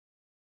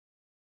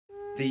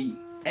The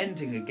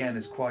ending, again,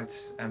 is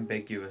quite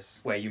ambiguous,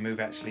 where you move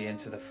actually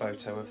into the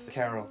photo of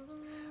Carol.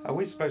 Are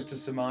we supposed to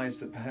surmise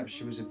that perhaps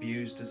she was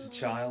abused as a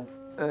child?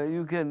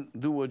 You can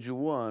do what you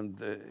want.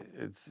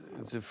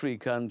 It's a free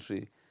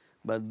country.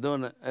 But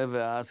don't ever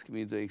ask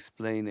me to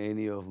explain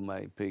any of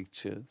my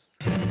pictures.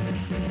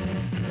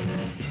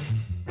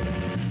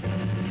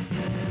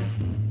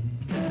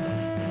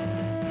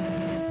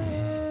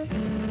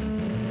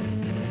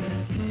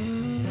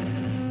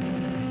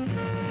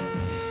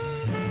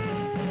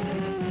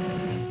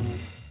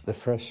 The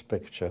first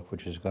picture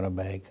which he's going to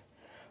make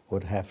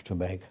would have to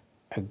make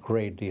a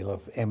great deal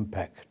of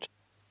impact.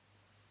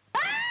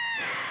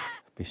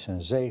 Be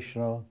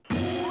sensational,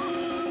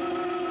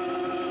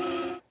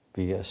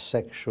 be as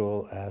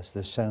sexual as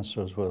the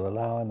censors will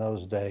allow in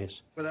those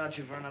days. Without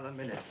you for another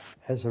minute.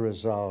 As a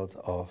result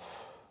of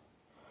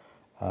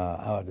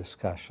our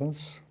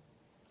discussions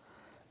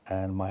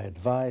and my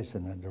advice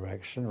in that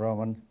direction,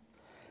 Roman,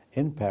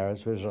 in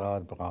Paris with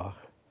Gerard Brach,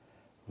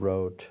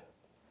 wrote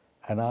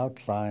an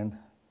outline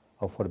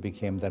of what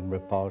became then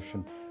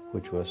Repulsion,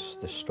 which was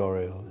the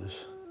story of this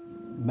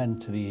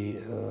mentally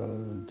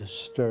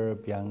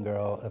disturbed young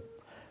girl, a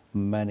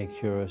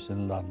manicurist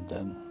in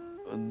London.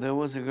 There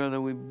was a girl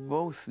that we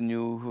both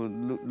knew who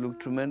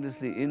looked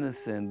tremendously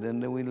innocent,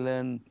 and then we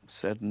learned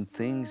certain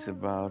things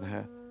about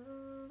her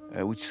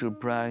which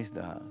surprised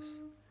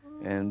us.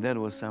 And that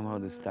was somehow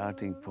the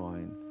starting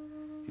point.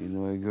 You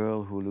know, a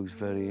girl who looks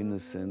very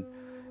innocent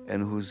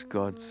and who's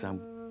got some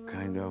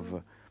kind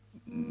of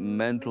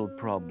mental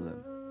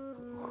problem,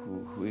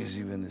 who is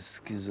even a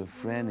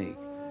schizophrenic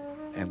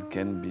and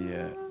can be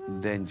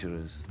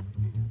dangerous.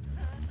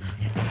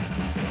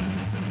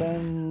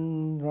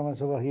 Then Roman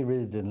said, well, he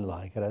really didn't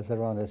like it. I said,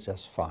 Roman, it's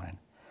just fine.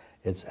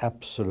 It's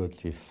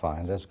absolutely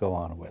fine. Let's go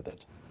on with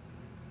it.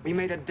 We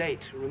made a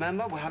date,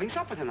 remember? We're having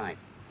supper tonight.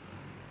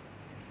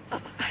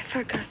 Oh, I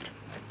forgot.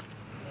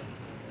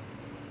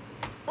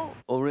 Oh.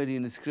 Already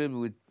in the script,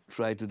 we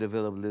tried to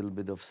develop a little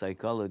bit of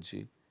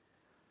psychology,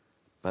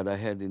 but I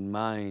had in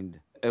mind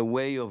a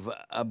way of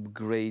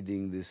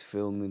upgrading this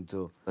film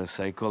into a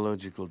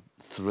psychological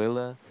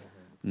thriller,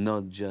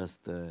 not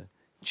just a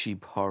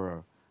cheap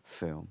horror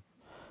film.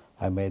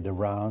 I made the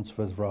rounds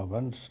with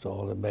Roman to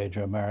all the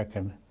major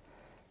American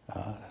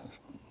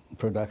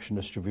production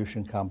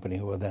distribution company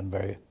who were then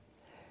very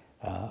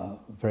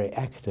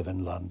active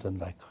in London,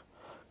 like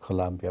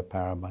Columbia,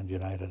 Paramount,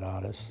 United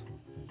Artists.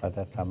 At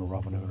that time,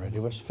 Roman already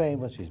was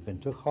famous. He's been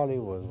to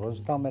Hollywood, was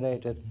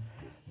nominated.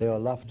 They all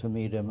loved to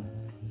meet him,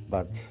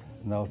 but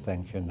no,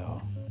 thank you, no.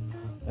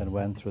 Then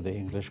went through the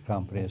English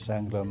companies,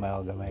 Anglo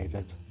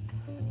Amalgamated,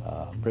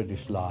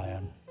 British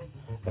Lion,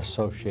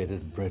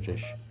 Associated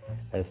British,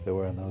 as they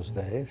were in those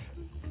days,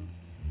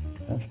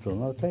 and still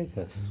no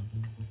takers.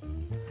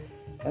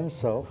 And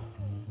so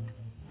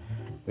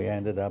we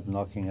ended up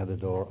knocking at the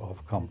door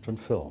of Compton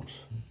Films,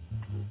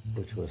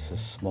 which was a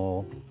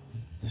small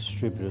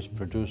distributors,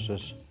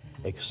 producers,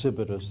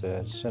 exhibitors, they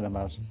had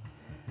cinemas,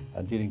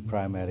 dealing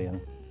primarily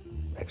in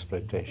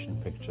exploitation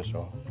pictures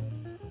or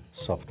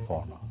soft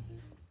porno.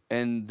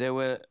 And they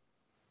were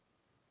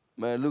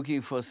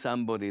looking for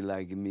somebody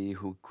like me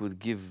who could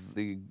give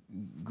the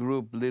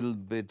group a little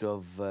bit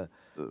of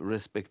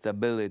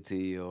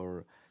respectability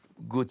or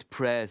good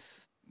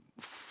press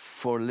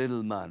for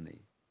little money.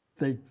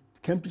 They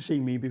came to see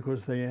me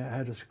because they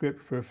had a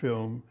script for a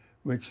film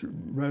which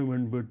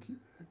Roman would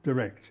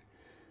direct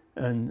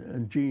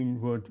and Gene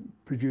would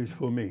produce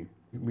for me.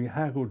 We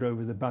haggled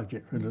over the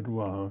budget for a little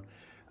while,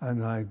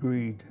 and I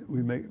agreed,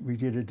 we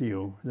did a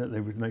deal that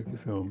they would make the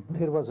film.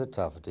 It was a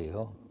tough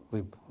deal.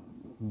 We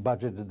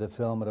budgeted the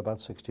film at about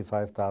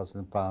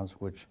 £65,000,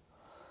 which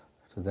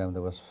to them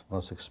was the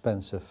most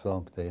expensive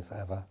film they've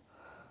ever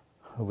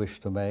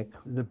wished to make.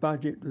 The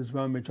budget was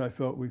one which I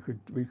felt we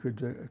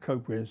could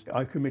cope with.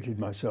 I committed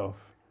myself,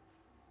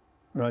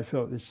 and I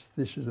felt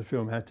this was a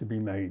film had to be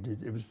made.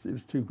 It was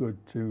too good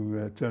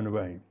to turn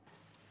away.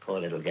 Poor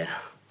little girl.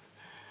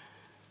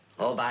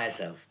 All by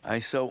herself. I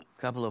saw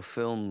a couple of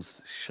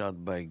films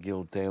shot by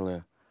Gilbert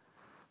Taylor,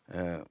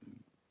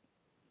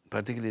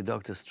 particularly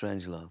Dr.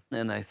 Strangelove,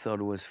 and I thought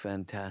it was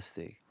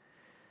fantastic.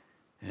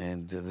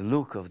 And the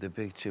look of the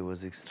picture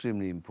was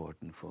extremely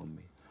important for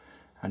me.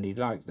 And he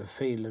liked the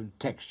feel and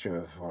texture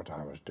of what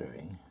I was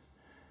doing.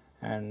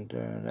 And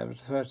that was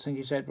the first thing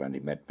he said when he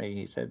met me.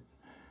 He said,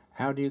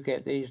 how do you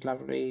get these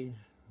lovely,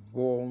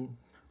 warm,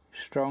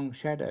 strong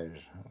shadows?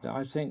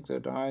 I think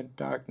that I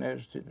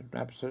diagnosed it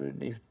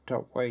absolutely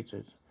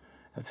top-weighted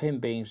of him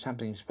being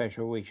something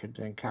special we should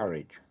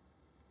encourage,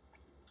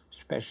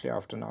 especially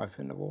after Knife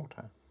in the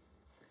Water.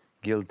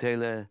 Gil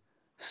Taylor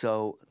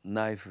saw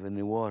Knife in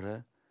the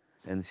Water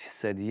and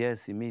said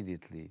yes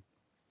immediately.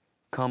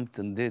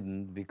 Compton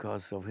didn't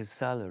because of his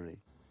salary.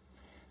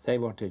 They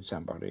wanted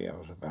somebody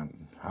else about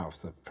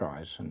half the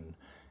price, and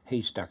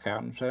he stuck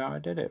out and said, I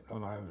did it.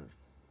 And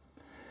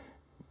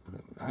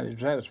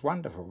that was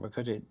wonderful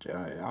because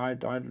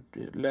I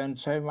learned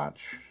so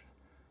much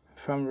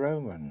from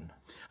Roman.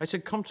 I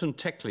said, Compton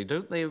Techley,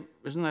 don't they,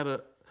 isn't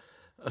that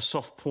a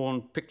soft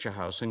porn picture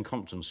house in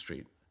Compton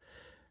Street?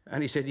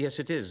 And he said, yes,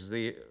 it is.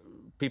 The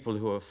people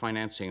who are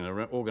financing and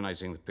are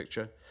organizing the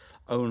picture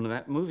own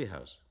that movie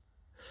house.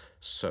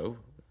 So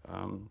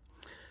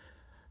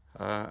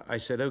I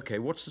said, okay,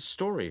 what's the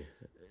story?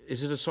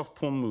 Is it a soft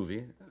porn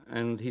movie?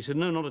 And he said,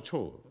 no, not at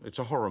all. It's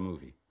a horror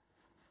movie.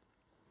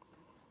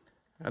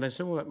 And I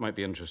said, well, that might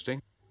be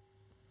interesting.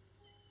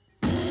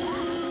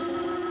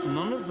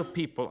 None of the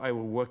people I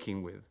were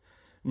working with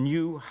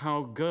knew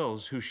how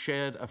girls who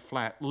shared a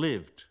flat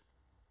lived.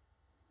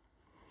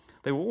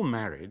 They were all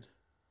married,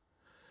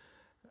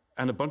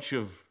 and a bunch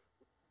of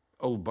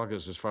old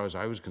buggers, as far as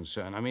I was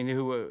concerned. I mean,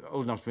 who were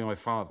old enough to be my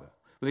father,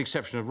 with the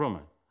exception of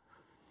Roman.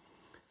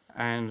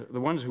 And the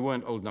ones who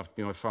weren't old enough to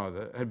be my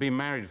father had been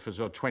married for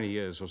sort of 20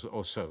 years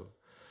or so,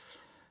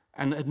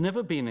 and had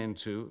never been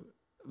into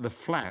the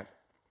flat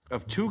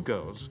of two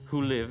girls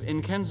who live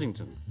in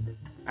Kensington.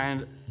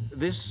 And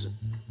this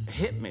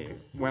hit me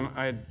when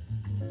I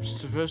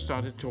first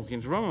started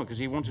talking to Roman, because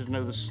he wanted to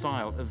know the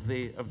style of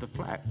the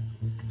flat.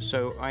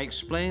 So I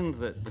explained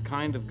that the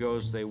kind of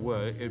girls they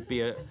were, it'd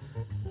be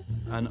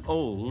an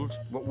old,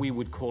 what we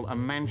would call a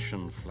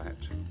mansion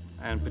flat.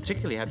 And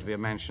particularly had to be a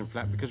mansion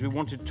flat because we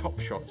wanted top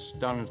shots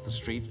down into the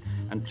street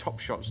and top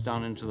shots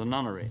down into the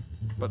nunnery.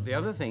 But the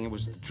other thing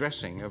was the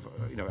dressing of,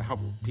 you know, how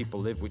people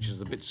live, which is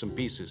the bits and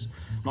pieces,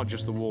 not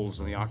just the walls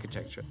and the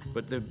architecture,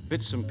 but the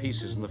bits and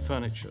pieces and the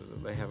furniture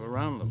that they have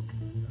around them.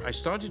 I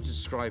started to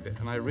describe it,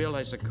 and I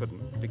realized I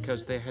couldn't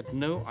because they had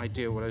no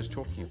idea what I was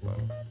talking about.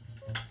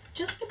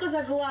 Just because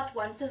I go out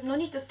once, there's no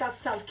need to start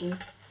sulking.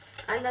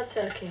 I'm not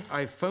sulking.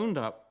 I phoned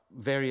up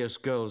various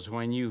girls who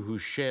I knew who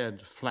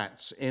shared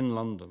flats in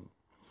London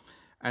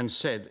and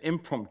said,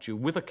 impromptu,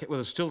 with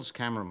a stills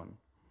cameraman,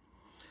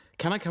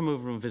 can I come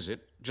over and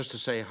visit, just to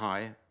say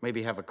hi,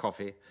 maybe have a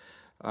coffee?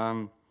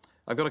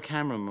 I've got a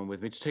cameraman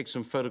with me to take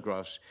some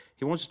photographs.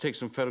 He wants to take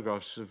some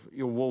photographs of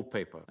your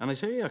wallpaper. And they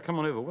say, yeah, come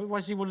on over. Why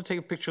does he want to take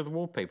a picture of the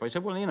wallpaper? I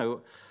said, well, you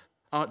know,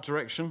 art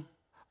direction.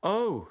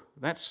 Oh,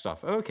 that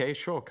stuff. Okay,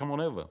 sure, come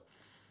on over.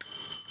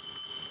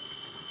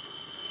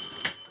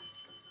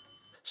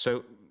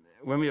 So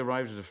when we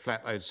arrived at the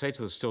flat, I'd say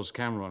to the stills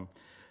cameraman,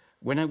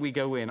 when we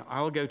go in,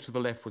 I'll go to the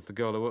left with the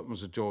girl who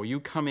opens the door. You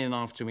come in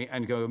after me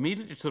and go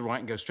immediately to the right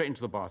and go straight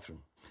into the bathroom.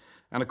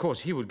 And of course,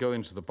 he would go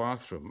into the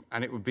bathroom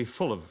and it would be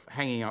full of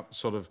hanging up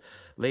sort of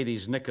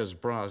ladies' knickers,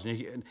 bras.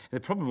 And the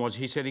problem was,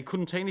 he said he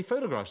couldn't take any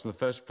photographs in the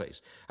first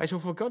place. I said,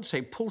 well, for God's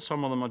sake, pull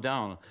some of them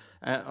down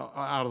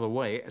out of the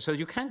way so that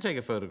you can take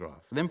a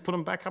photograph, then put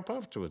them back up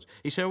afterwards.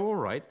 He said, all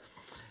right.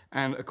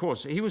 And of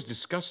course, he was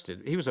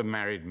disgusted. He was a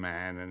married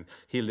man and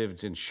he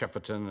lived in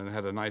Shepperton and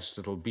had a nice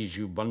little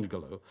bijou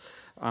bungalow.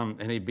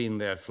 And he'd been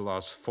there for the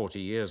last 40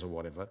 years or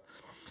whatever.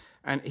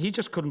 And he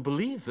just couldn't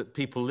believe that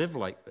people live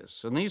like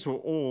this. And these were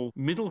all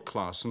middle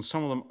class and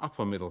some of them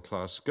upper middle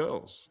class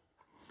girls.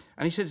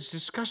 And he said, it's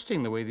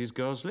disgusting the way these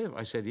girls live.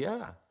 I said,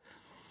 yeah.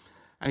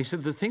 And he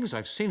said, the things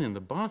I've seen in the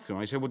bathroom.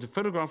 I said, well, to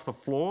photograph the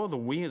floor,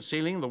 the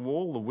ceiling, the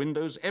wall, the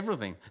windows,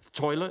 everything, the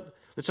toilet.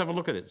 Let's have a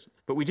look at it.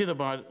 But we did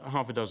about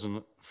half a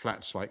dozen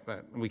flats like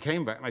that. And we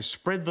came back and I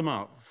spread them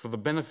out for the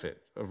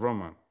benefit of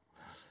Roman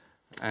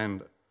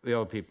and the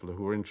other people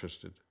who were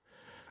interested.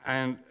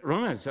 And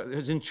Roman, it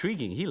was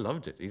intriguing. He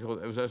loved it. He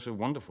thought it was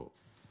absolutely wonderful.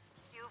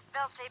 You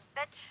filthy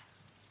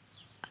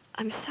bitch.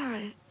 I'm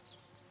sorry.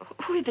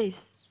 Who is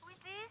this? Who is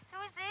this?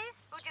 Who is this?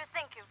 Who do you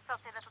think, you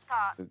filthy little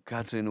tart?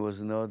 Catherine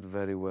was not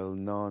very well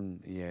known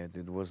yet.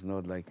 It was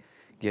not like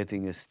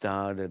getting a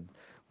star that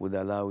would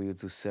allow you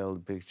to sell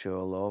the picture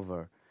all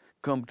over.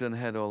 Compton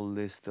had a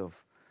list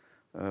of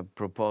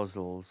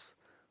proposals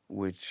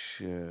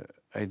which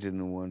I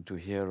didn't want to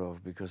hear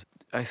of because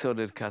I thought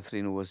that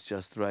Catherine was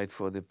just right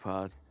for the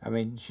part. I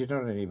mean, she's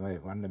not only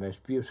one of the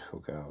most beautiful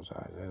girls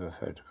I've ever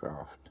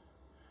photographed.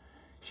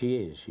 She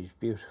is, she's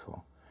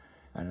beautiful.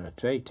 And a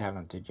very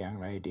talented young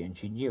lady, and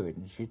she knew it,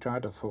 and she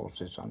tried to force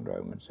this on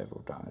Roman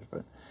several times,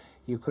 but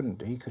she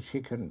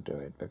couldn't do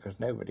it because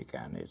nobody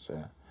can.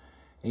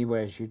 He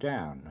wears you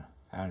down.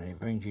 And he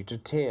brings you to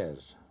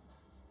tears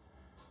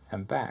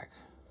and back.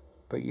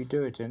 But you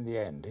do it in the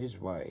end, his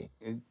way.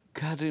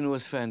 Catherine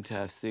was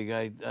fantastic.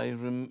 I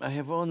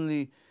have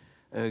only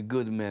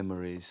good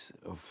memories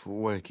of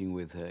working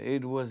with her.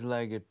 It was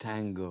like a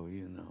tango,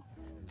 you know.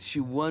 She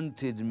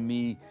wanted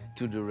me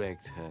to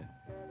direct her.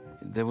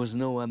 There was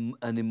no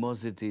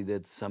animosity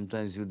that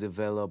sometimes you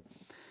develop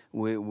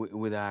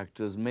with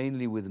actors,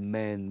 mainly with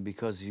men,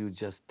 because you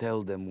just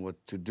tell them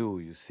what to do,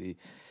 you see.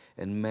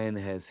 And man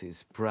has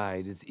his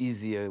pride. It's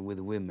easier with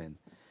women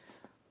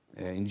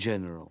in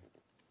general,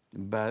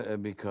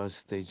 but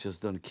because they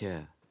just don't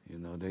care, you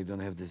know. They don't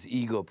have these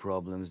ego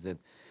problems that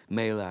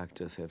male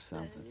actors have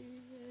sometimes.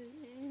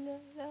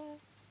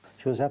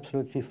 She was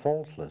absolutely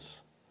faultless.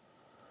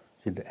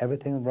 She did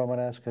everything Roman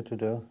asked her to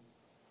do,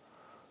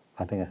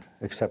 I think,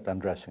 except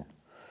undressing.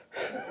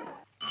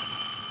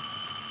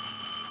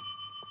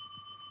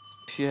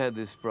 She had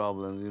this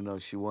problem, you know.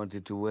 She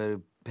wanted to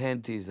wear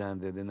panties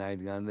under the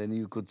nightgown, then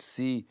you could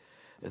see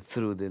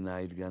through the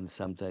nightgown.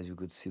 Sometimes you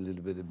could see a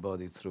little bit of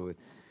body through it.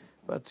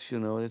 But, you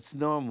know, it's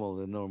normal,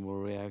 the normal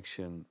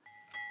reaction.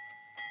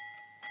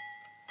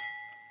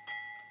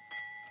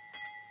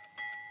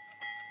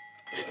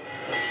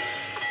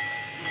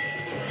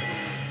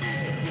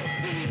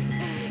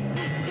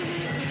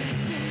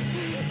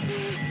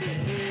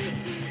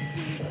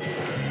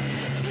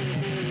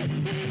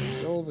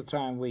 the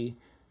time we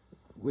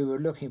were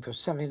looking for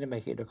something to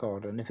make it look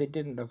odd, and if it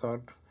didn't look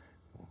odd,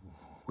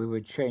 we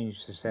would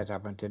change the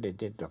setup until it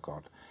did look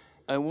odd.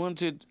 I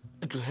wanted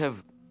to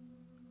have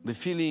the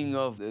feeling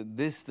of the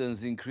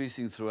distance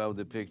increasing throughout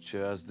the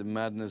picture as the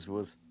madness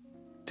was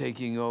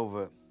taking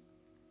over,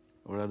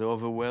 or rather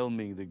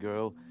overwhelming the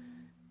girl.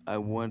 I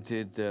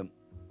wanted to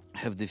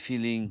have the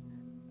feeling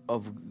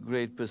of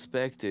great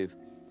perspective,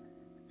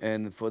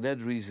 and for that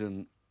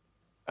reason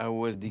I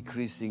was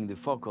decreasing the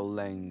focal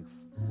length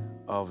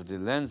of the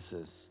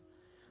lenses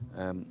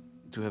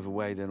to have a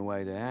wider and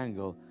wider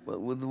angle.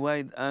 But with the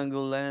wide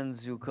angle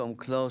lens you come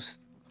close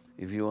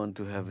if you want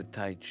to have a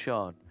tight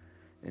shot,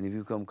 and if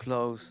you come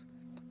close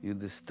you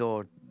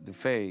distort the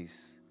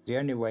face. The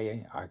only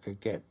way I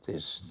could get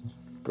this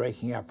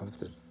breaking up of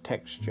the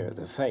texture of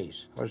the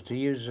face was to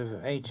use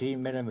an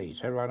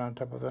 18mm right on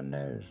top of her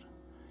nose,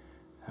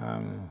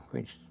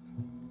 which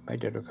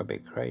made it look a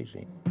bit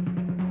crazy.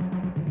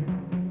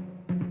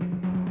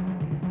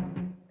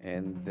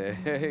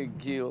 And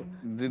Gil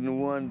didn't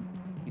want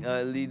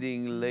a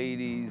leading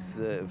lady's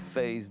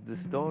face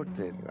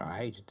distorted. I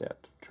hated that.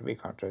 We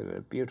can't do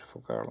a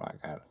beautiful girl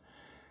like that.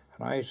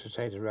 And I used to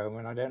say to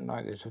Roman, I don't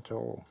like this at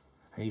all.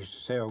 He used to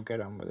say, oh,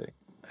 get on with it.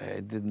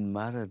 It didn't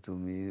matter to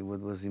me. What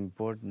was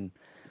important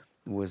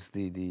was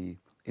the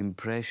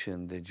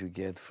impression that you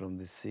get from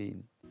the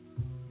scene.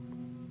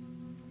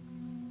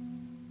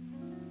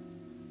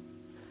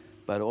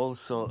 But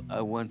also,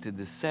 I wanted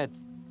the set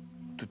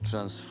to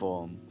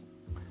transform.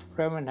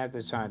 Roman had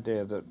this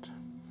idea that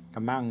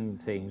among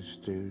things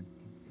to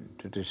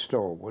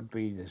distort would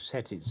be the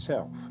set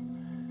itself,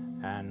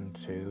 and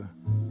to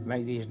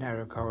make these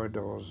narrow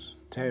corridors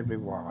terribly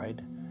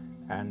wide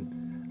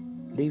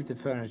and leave the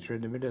furniture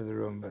in the middle of the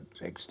room but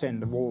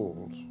extend the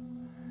walls,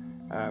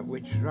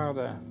 which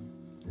rather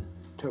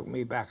took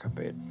me back a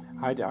bit.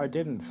 I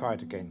didn't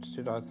fight against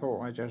it. I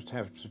thought I just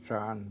have to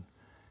try and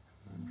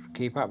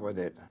keep up with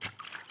it.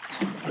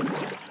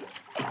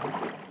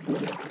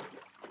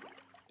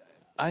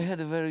 I had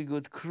a very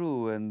good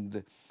crew,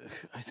 and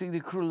I think the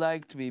crew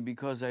liked me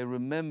because I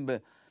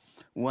remember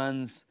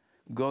once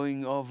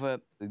going over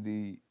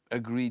the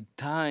agreed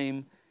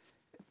time,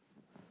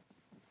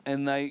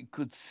 and I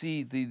could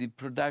see the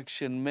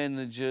production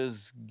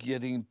managers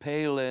getting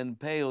paler and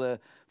paler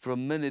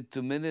from minute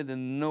to minute,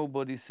 and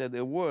nobody said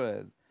a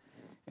word.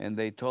 And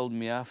they told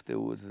me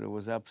afterwards it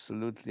was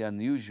absolutely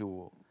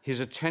unusual. His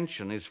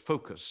attention, his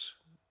focus,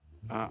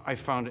 I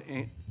found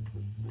it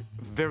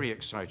very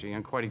exciting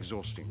and quite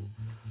exhausting,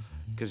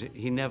 because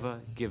he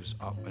never gives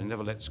up and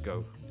never lets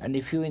go. And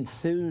if you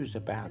enthuse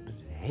about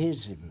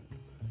his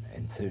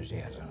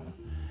enthusiasm,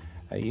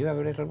 you have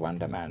a little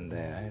Wonder Man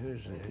there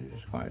who's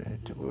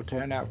will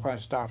turn out quite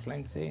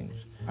startling things.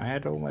 I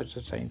had almost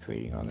the same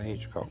feeling on the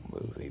Hitchcock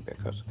movie,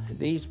 because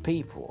these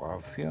people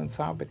are few and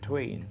far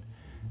between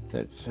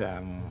that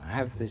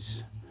have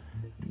this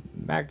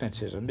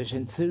magnetism, this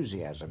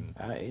enthusiasm.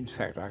 In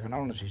fact, I can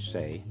honestly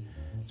say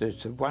that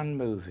it's the one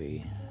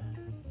movie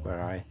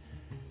where I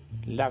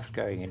loved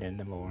going in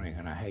the morning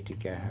and I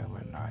hated going home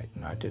at night,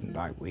 and I didn't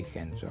like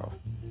weekends off.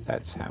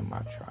 That's how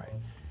much I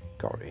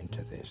got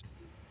into this.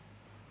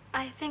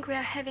 I think we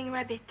are having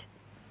rabbit.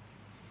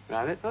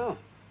 Rabbit? Oh.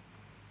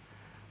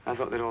 I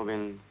thought they'd all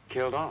been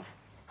killed off.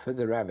 For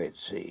the rabbit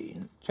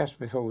scene, just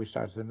before we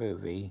started the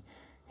movie,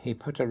 he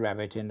put a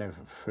rabbit in the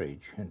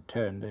fridge and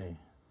turned the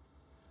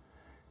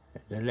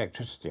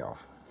electricity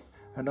off.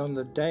 And on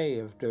the day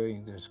of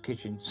doing this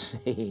kitchen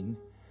scene,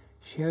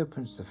 she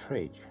opens the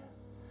fridge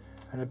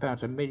and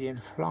about 1 million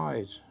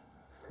flies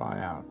fly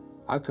out.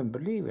 I couldn't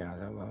believe it.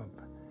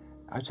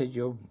 I said,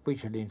 we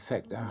should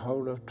infect the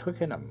whole of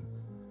Twickenham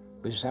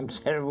with some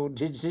terrible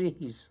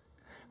disease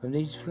from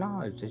these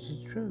flies. This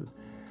is true.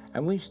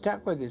 And we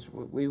stuck with this.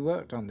 We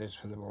worked on this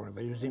for the morning,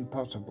 but it was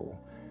impossible.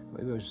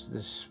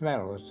 The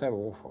smell was so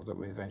awful that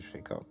we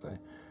eventually got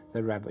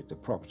the rabbit the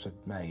props had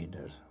made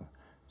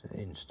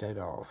instead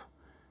of.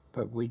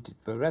 But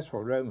that's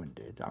what Roman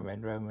did. I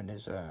mean, Roman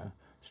is a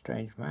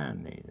strange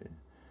man.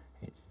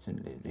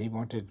 He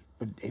wanted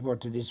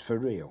this for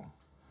real,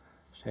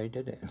 so he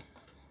did it.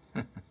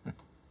 What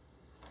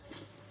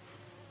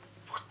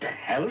the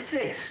hell is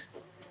this?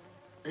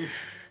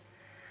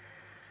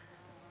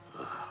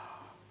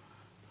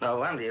 No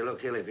wonder you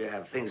look ill if you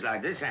have things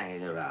like this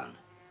hanging around.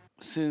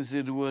 Since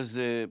it was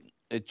a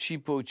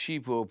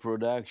cheapo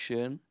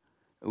production,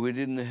 we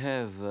didn't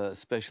have a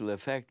special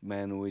effect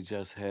man. We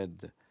just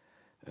had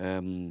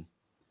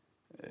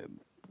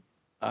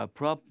a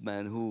prop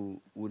man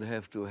who would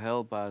have to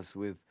help us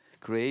with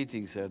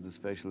creating certain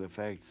special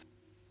effects.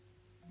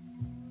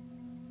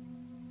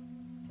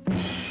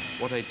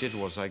 What I did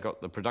was I got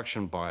the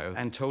production bio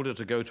and told her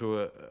to go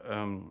to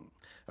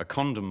a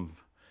condom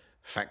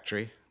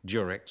factory,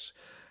 Durex,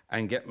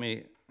 and get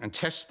me and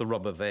test the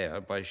rubber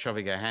there by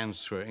shoving her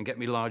hands through it and get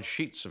me large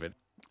sheets of it.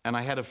 And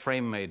I had a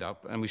frame made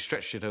up, and we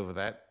stretched it over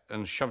that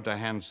and shoved our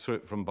hands through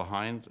it from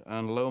behind,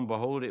 and lo and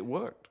behold, it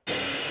worked.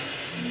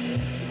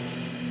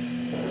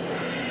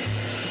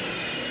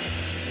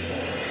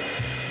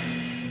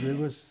 There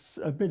was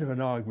a bit of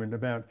an argument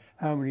about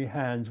how many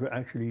hands were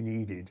actually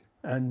needed.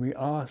 And we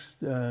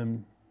asked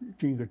Gene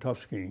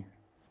Gutowski,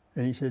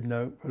 and he said,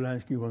 no,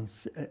 Polanski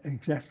wants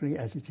exactly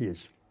as it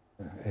is.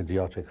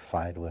 Idiotic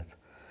fight with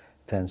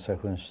 10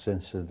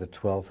 circumstances, the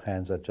 12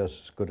 hands are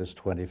just as good as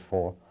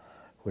 24,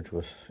 which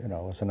was,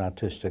 was an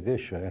artistic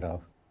issue,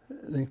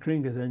 Then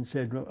Klinger then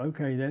said, well,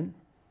 okay then,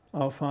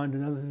 I'll find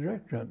another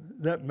director.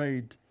 That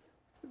made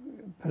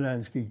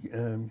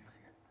Polanski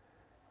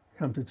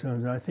come to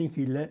terms. I think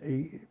he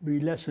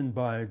lessened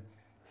by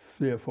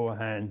 3 or 4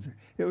 hands.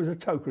 It was a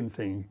token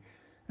thing,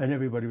 and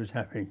everybody was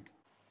happy.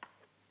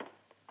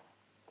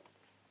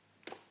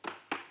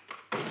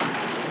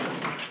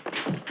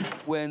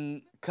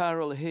 When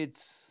Carol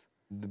hits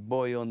the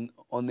boy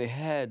on the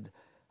head,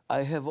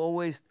 I have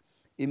always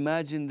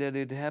imagined that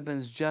it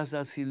happens just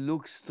as he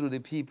looks through the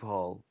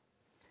peephole.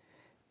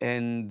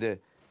 And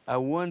I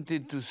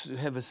wanted to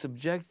have a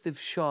subjective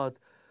shot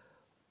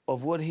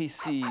of what he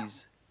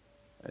sees.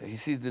 He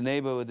sees the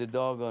neighbor with the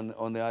dog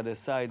on the other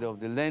side of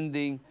the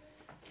landing,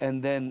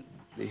 and then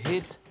the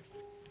hit,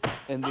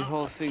 and the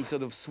whole thing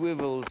sort of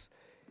swivels,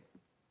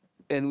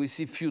 and we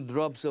see a few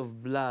drops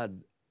of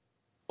blood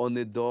on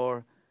the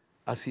door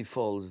as he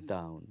falls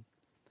down.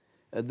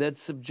 That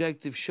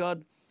subjective shot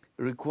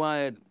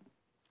required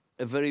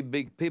a very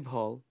big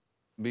peephole,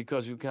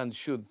 because you can't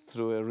shoot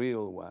through a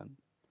real one,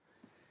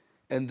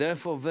 and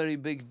therefore very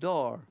big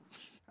door.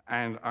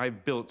 And I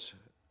built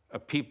a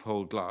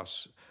peephole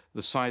glass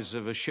the size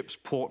of a ship's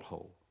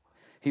porthole.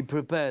 He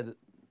prepared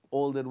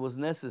all that was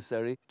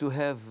necessary to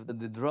have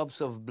the drops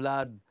of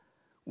blood,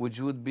 which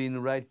would be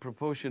in right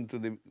proportion to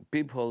the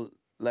peephole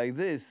like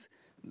this.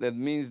 That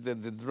means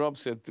that the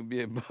drops had to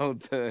be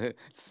about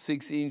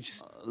 6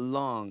 inches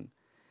long.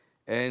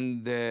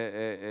 And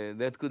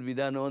that could be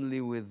done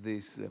only with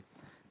this,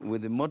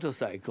 with the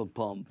motorcycle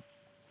pump.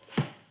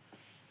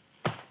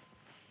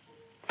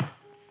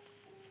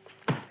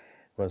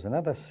 There was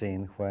another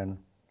scene when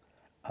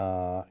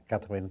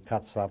Catherine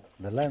cuts up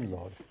the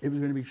landlord. It was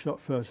going to be shot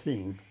first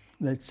thing.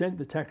 They'd sent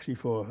the taxi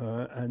for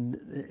her, and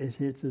it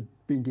had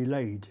been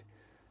delayed.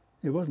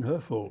 It wasn't her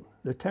fault.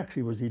 The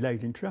taxi was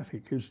delayed in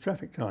traffic. It was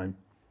traffic time.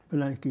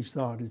 Polanski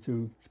started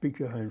to speak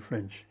to her in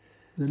French.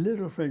 The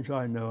little French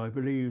I know, I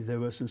believe there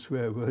were some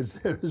swear words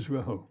there as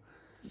well.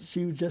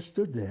 She just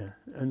stood there,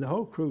 and the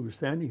whole crew was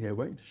standing there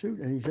waiting to shoot,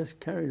 and he just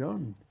carried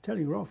on,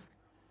 telling her off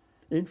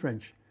in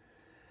French.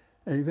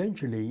 And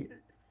eventually,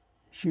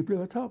 she blew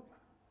her top.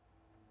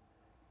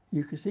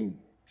 You could see,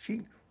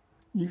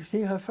 you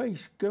see her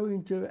face go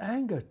into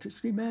anger, to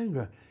extreme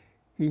anger.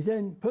 He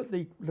then put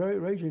the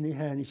razor in his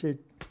hand. He said,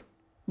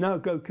 "Now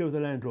go kill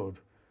the landlord."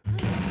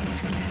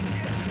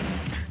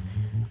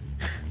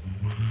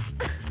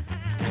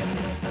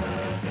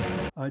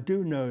 I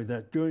do know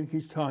that during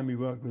his time he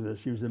worked with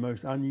us, he was the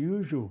most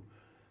unusual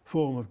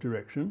form of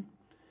direction.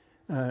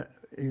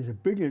 He was a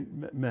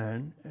brilliant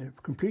man,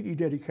 completely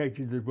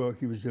dedicated to the work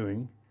he was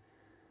doing,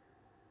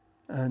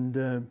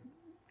 and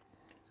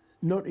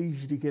not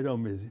easy to get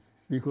on with,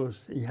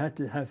 because he had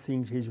to have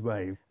things his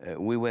way.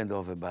 We went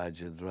over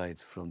budget right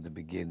from the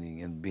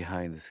beginning and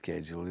behind the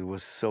schedule. It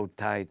was so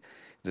tight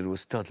that it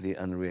was totally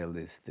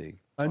unrealistic.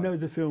 I know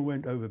the film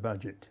went over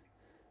budget,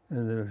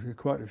 and there were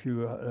quite a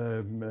few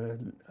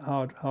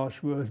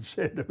harsh words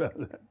said about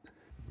that.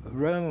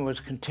 Roman was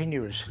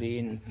continuously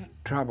in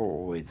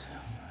trouble with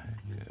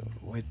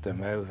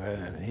them over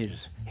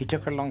his... He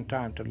took a long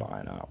time to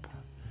line up.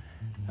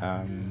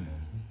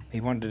 He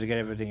wanted to get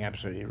everything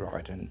absolutely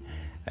right,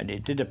 and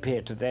it did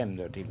appear to them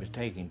that he was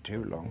taking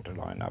too long to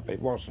line up.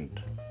 It wasn't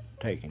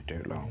taking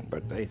too long,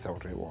 but they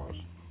thought it was.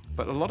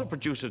 But a lot of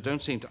producers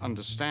don't seem to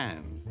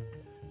understand,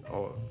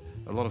 or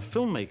a lot of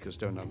filmmakers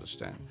don't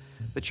understand,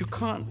 that you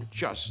can't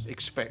just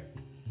expect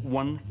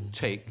 1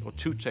 take or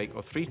 2 take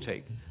or 3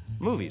 take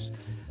movies.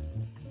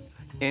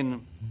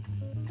 In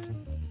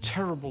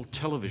terrible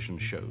television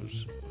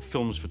shows,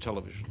 films for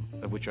television,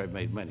 of which I've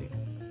made many,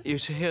 you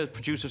hear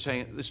producers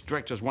saying, "This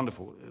director's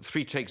wonderful,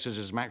 3 takes is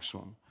his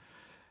maximum."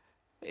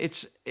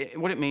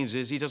 What it means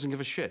is he doesn't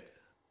give a shit.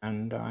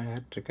 And I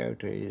had to go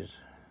to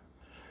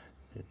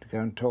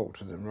and talk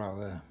to them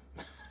rather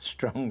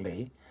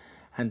strongly,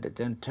 and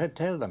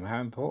tell them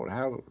how important,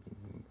 how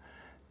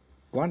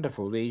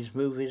wonderful these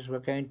movies were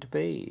going to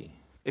be.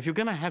 If you're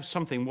going to have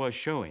something worth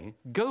showing,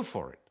 go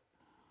for it.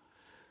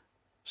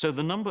 So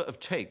the number of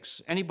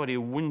takes, anybody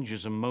who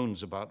whinges and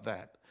moans about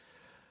that,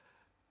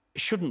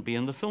 shouldn't be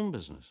in the film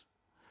business,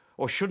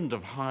 or shouldn't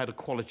have hired a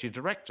quality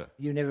director.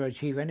 You never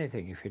achieve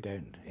anything if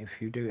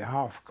you do it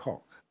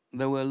half-cock.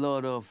 There were a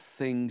lot of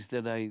things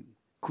that I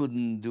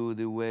couldn't do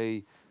the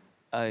way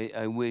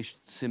I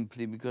wished,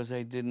 simply because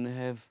I didn't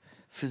have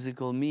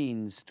physical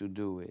means to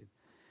do it,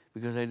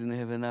 because I didn't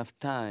have enough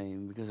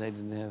time, because I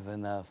didn't have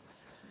enough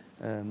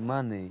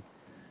money.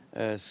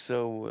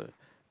 So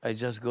I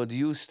just got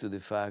used to the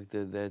fact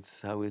that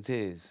that's how it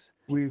is.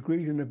 We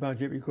agreed on a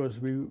budget because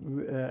we,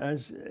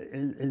 as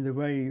in the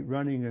way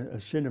running a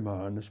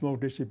cinema and a small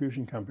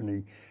distribution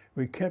company,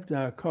 we kept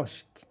our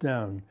costs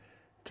down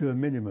to a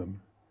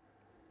minimum.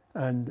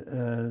 And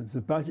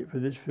the budget for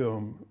this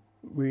film,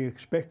 we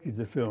expected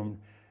the film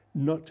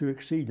not to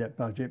exceed that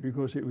budget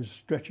because it was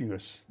stretching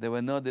us. They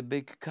were not a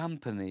big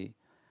company.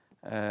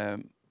 If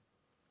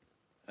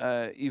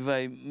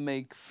I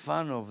make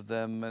fun of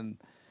them and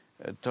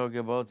talk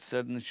about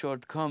certain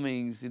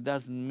shortcomings, it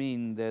doesn't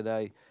mean that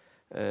I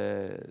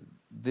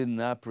didn't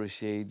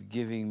appreciate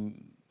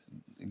giving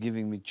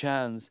me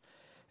chance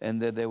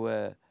and that they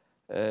were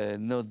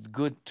not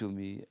good to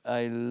me.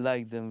 I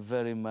like them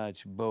very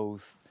much,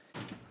 both.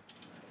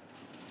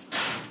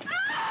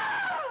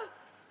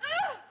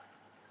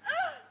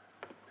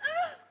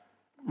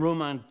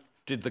 Roman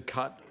did the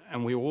cut,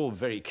 and we were all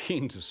very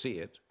keen to see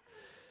it.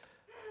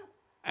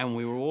 And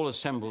we were all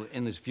assembled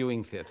in this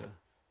viewing theatre.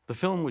 The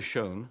film was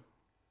shown,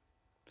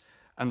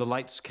 and the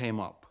lights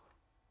came up.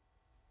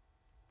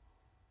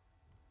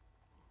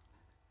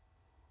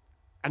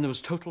 And there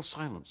was total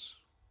silence.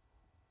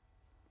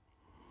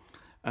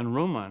 And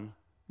Roman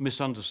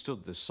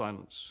misunderstood this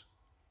silence.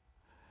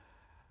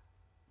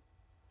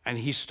 And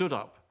he stood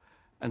up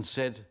and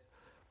said,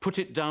 "Put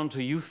it down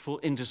to youthful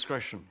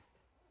indiscretion."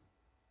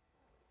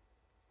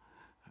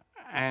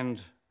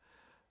 And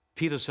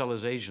Peter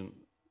Sellers' agent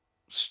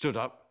stood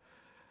up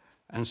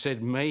and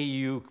said, "May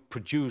you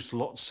produce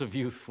lots of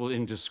youthful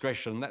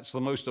indiscretion. That's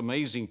the most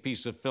amazing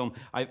piece of film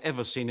I've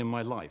ever seen in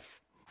my life."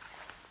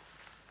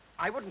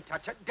 I wouldn't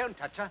touch her. Don't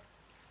touch her.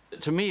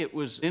 To me, it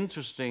was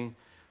interesting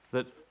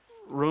that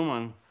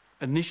Roman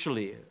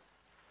initially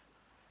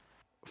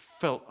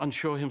felt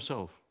unsure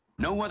himself.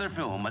 No other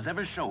film has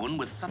ever shown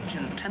with such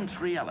intense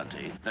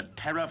reality the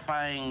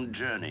terrifying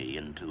journey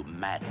into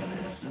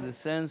madness. The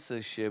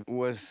censorship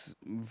was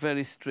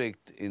very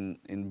strict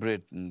in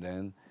Britain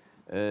then.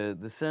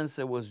 The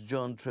censor was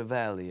John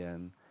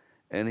Trevelyan,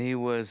 and he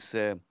was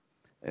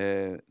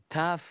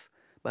tough,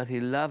 but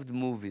he loved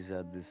movies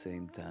at the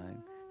same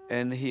time.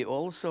 And he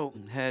also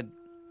had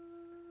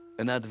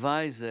an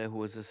advisor who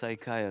was a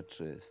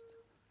psychiatrist.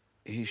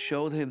 He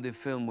showed him the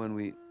film when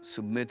we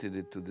submitted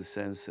it to the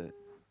censor,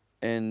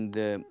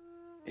 and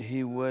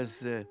he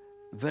was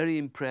very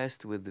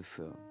impressed with the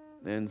film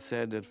and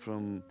said that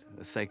from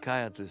a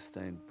psychiatrist's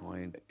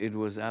standpoint, it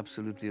was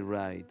absolutely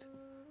right.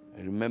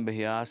 I remember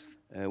he asked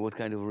what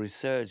kind of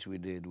research we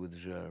did with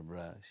Gérard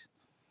Brache.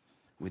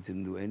 We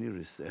didn't do any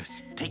research.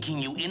 Taking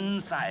you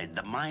inside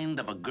the mind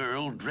of a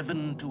girl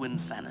driven to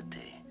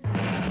insanity.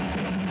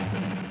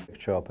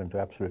 Picture up into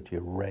absolutely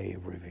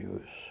rave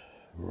reviews,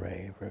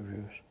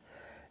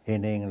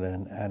 in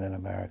England and in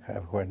America,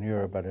 everywhere in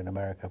Europe, but in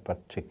America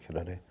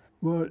particularly.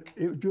 Well,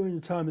 it was during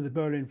the time of the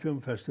Berlin Film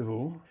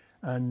Festival,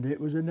 and it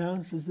was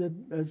announced as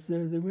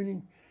the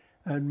winning.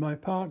 And my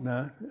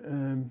partner,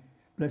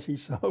 bless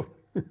his soul,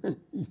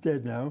 he's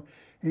dead now,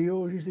 he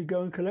always used to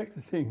go and collect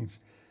the things.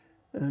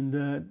 And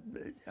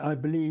I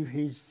believe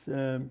his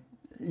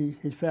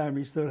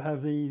family still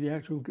have the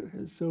actual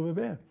silver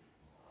bear.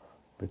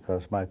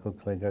 Because Michael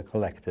Klinger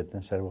collected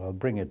and said, well,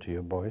 bring it to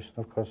you boys.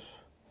 And of course,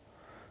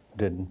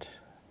 didn't.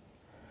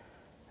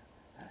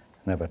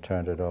 Never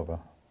turned it over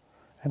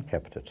and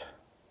kept it.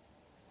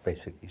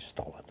 Basically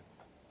stole it.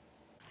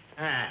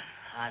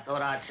 I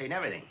thought I'd seen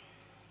everything.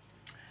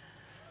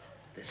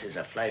 This is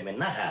a flaming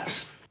nut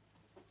house.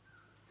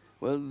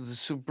 Well, the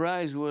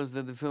surprise was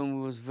that the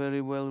film was very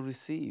well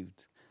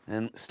received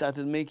and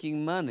started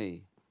making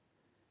money.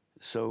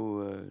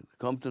 So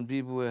Compton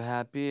people were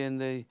happy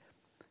and they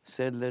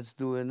said, let's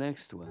do a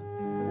next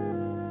one.